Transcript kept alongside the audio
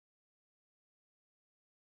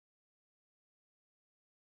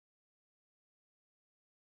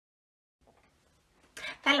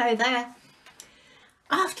Hello there.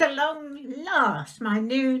 After long last, my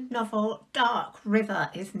new novel Dark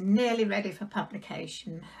River is nearly ready for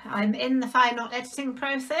publication. I'm in the final editing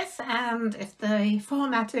process, and if the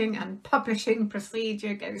formatting and publishing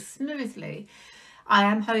procedure goes smoothly, I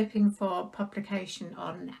am hoping for publication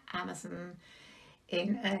on Amazon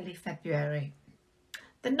in early February.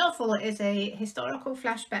 The novel is a historical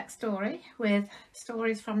flashback story with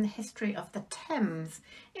stories from the history of the Thames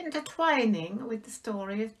intertwining with the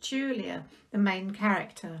story of Julia, the main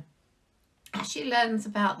character. As she learns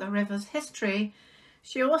about the river's history,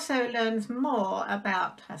 she also learns more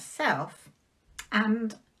about herself,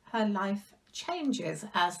 and her life changes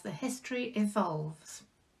as the history evolves.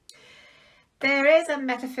 There is a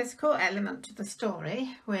metaphysical element to the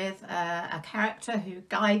story with a character who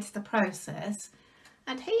guides the process,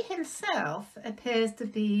 and he himself appears to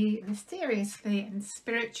be mysteriously and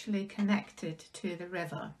spiritually connected to the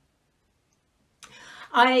river.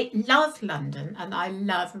 I love London, and I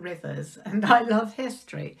love rivers, and I love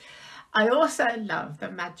history. I also love the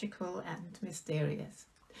magical and mysterious.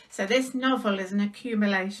 So this novel is an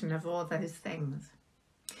accumulation of all those things.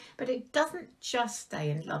 But it doesn't just stay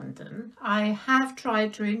in London. I have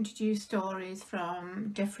tried to introduce stories from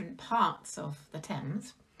different parts of the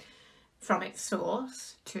Thames, from its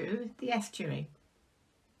source to the estuary.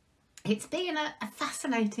 It's been a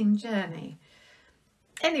fascinating journey.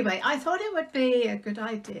 Anyway, I thought it would be a good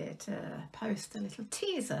idea to post a little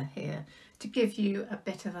teaser here to give you a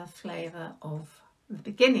bit of a flavour of the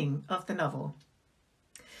beginning of the novel.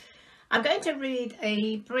 I'm going to read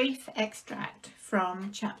a brief extract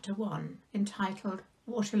from chapter 1 entitled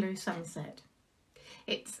Waterloo Sunset.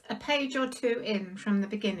 It's a page or two in from the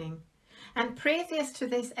beginning. And previous to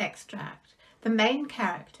this extract, the main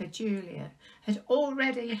character, Julia, had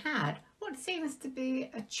already had what seems to be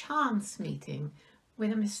a chance meeting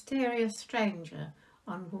with a mysterious stranger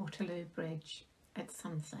on Waterloo Bridge at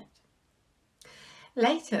sunset.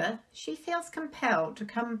 Later, she feels compelled to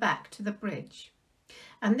come back to the bridge,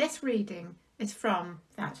 and this reading is from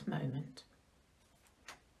that moment.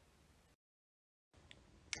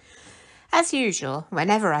 As usual,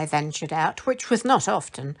 whenever I ventured out, which was not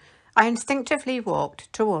often, I instinctively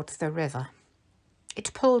walked towards the river.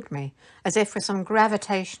 It pulled me, as if with some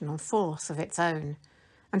gravitational force of its own,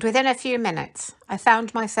 and within a few minutes I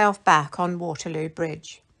found myself back on Waterloo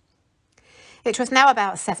Bridge. It was now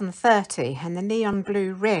about 7:30, and the neon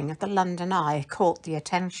blue ring of the London Eye caught the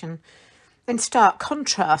attention, in stark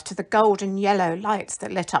contrast to the golden yellow lights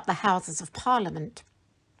that lit up the Houses of Parliament.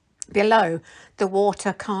 Below, the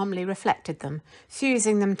water calmly reflected them,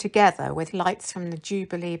 fusing them together with lights from the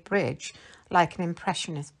Jubilee Bridge, like an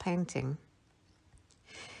impressionist painting.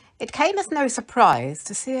 It came as no surprise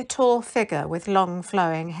to see a tall figure with long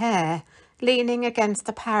flowing hair, leaning against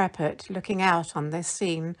the parapet, looking out on this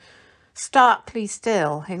scene, starkly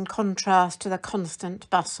still in contrast to the constant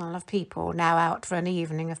bustle of people now out for an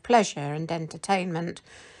evening of pleasure and entertainment,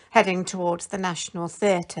 heading towards the National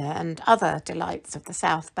Theatre and other delights of the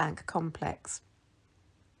South Bank complex.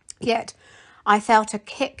 Yet I felt a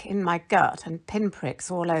kick in my gut and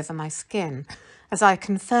pinpricks all over my skin as I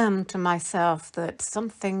confirmed to myself that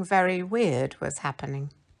something very weird was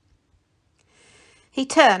happening. He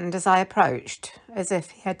turned as I approached, as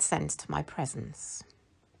if he had sensed my presence.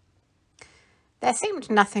 There seemed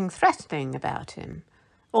nothing threatening about him,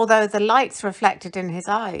 although the lights reflected in his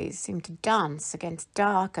eyes seemed to dance against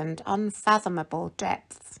dark and unfathomable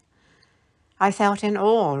depths. I felt in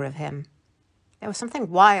awe of him. There was something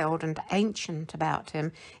wild and ancient about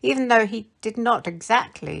him, even though he did not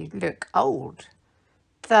exactly look old,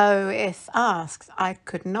 though if asked, I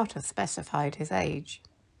could not have specified his age.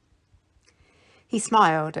 He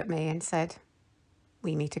smiled at me and said,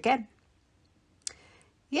 "We meet again."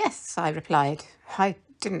 "Yes," I replied. I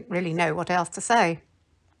didn't really know what else to say.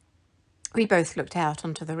 We both looked out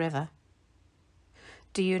onto the river.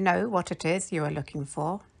 "Do you know what it is you are looking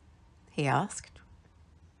for?" he asked.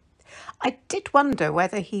 I did wonder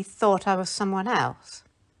whether he thought I was someone else.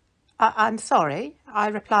 I'm sorry," I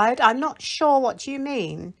replied. "I'm not sure what you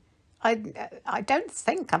mean. I don't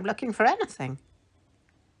think I'm looking for anything."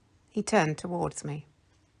 He turned towards me.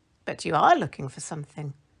 "But you are looking for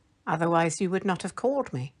something. Otherwise you would not have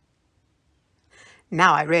called me."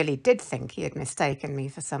 Now I really did think he had mistaken me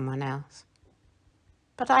for someone else.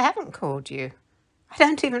 "But I haven't called you. I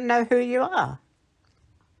don't even know who you are."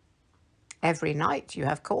 "Every night you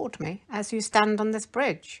have called me, as you stand on this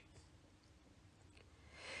bridge."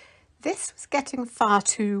 This was getting far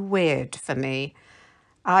too weird for me.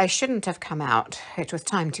 I shouldn't have come out. It was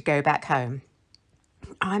time to go back home.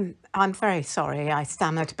 I'm very sorry," I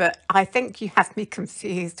stammered, "but I think you have me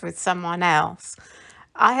confused with someone else.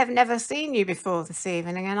 I have never seen you before this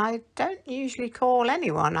evening, and I don't usually call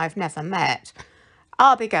anyone I've never met.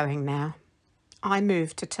 I'll be going now. I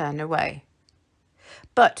moved to turn away.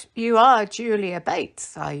 But you are Julia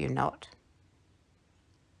Bates, are you not?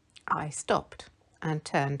 I stopped and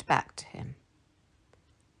turned back to him.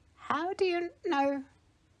 How do you know?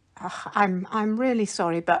 I'm really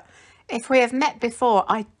sorry, but if we have met before,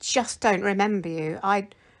 I just don't remember you. I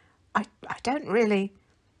don't really...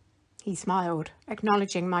 He smiled,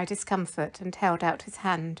 acknowledging my discomfort, and held out his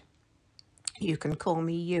hand. You can call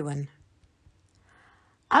me Ewan.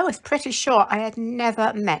 I was pretty sure I had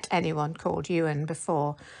never met anyone called Ewan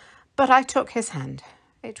before, but I took his hand.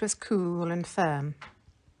 It was cool and firm.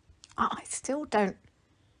 I still don't...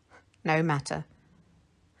 No matter.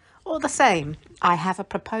 All the same, I have a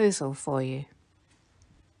proposal for you.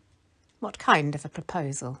 What kind of a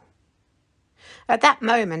proposal? At that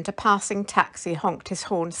moment, a passing taxi honked his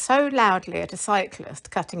horn so loudly at a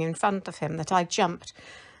cyclist cutting in front of him that I jumped.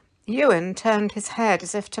 Ewan turned his head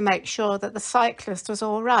as if to make sure that the cyclist was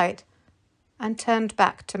all right, and turned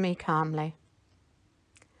back to me calmly.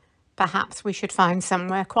 Perhaps we should find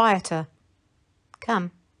somewhere quieter.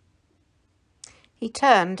 Come. He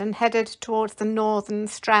turned and headed towards the northern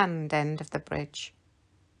Strand end of the bridge.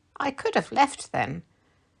 I could have left then.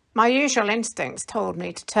 My usual instincts told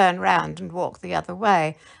me to turn round and walk the other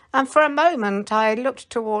way, and for a moment I looked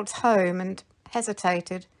towards home and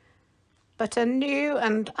hesitated. But a new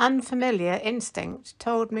and unfamiliar instinct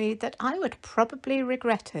told me that I would probably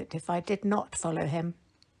regret it if I did not follow him.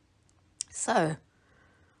 So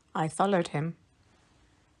I followed him.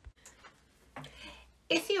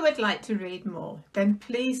 If you would like to read more, then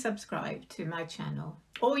please subscribe to my channel,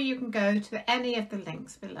 or you can go to any of the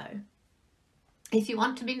links below. If you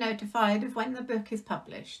want to be notified of when the book is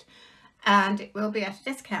published, and it will be at a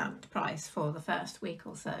discount price for the first week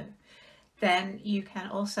or so, then you can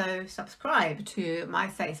also subscribe to my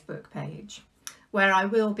Facebook page, where I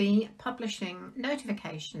will be publishing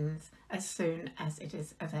notifications as soon as it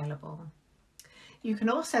is available. You can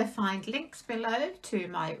also find links below to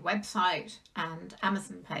my website and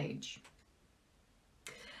Amazon page.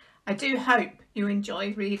 I do hope you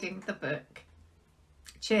enjoyed reading the book.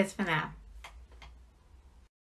 Cheers for now.